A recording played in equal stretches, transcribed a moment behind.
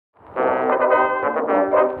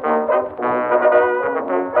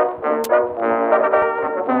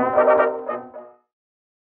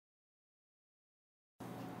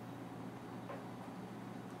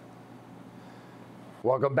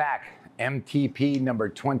Welcome back. MTP number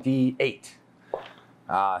 28.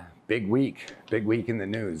 Big week in the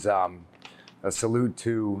news. A salute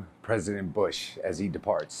to President Bush as he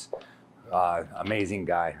departs. Amazing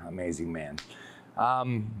guy, amazing man.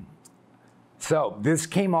 So this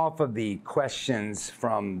came off of the questions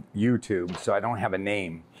from YouTube, so I don't have a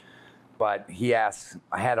name. But he asks,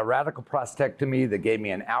 I had a radical prostatectomy that gave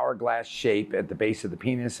me an hourglass shape at the base of the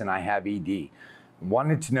penis, and I have ED.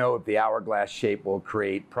 Wanted to know if the hourglass shape will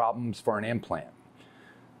create problems for an implant.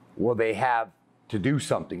 Will they have to do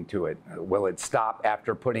something to it? Will it stop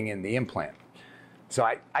after putting in the implant? So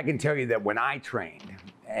I can tell you that when I trained,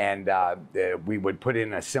 and we would put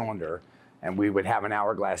in a cylinder, and we would have an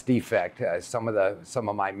hourglass defect, some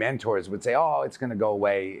of my mentors would say, oh, it's going to go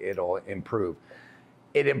away, it'll improve.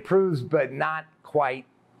 It improves, but not quite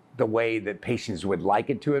the way that patients would like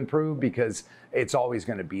it to improve, because it's always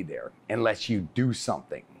going to be there unless you do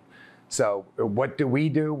something. So what do?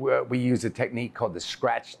 We use a technique called the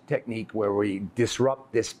scratch technique, where we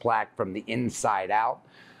disrupt this plaque from the inside out.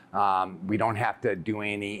 We don't have to do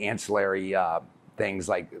any ancillary things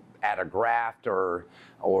like add a graft or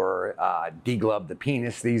deglove the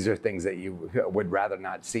penis. These are things that you would rather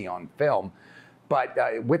not see on film. But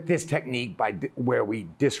with this technique, where we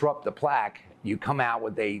disrupt the plaque, you come out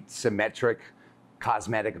with a symmetric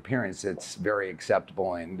cosmetic appearance that's very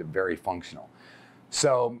acceptable and very functional.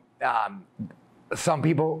 So some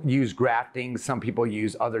people use grafting, some people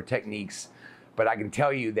use other techniques, but I can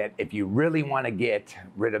tell you that if you really want to get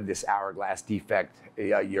rid of this hourglass defect,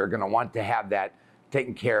 you're going to want to have that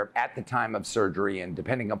taken care of at the time of surgery, and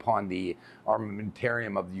depending upon the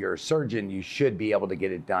armamentarium of your surgeon, you should be able to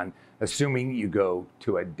get it done, assuming you go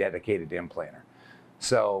to a dedicated implanter.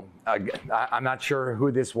 So I'm not sure who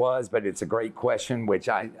this was, but it's a great question, which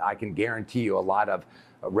I can guarantee you a lot of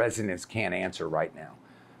residents can't answer right now.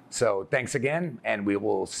 So thanks again, and we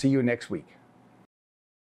will see you next week.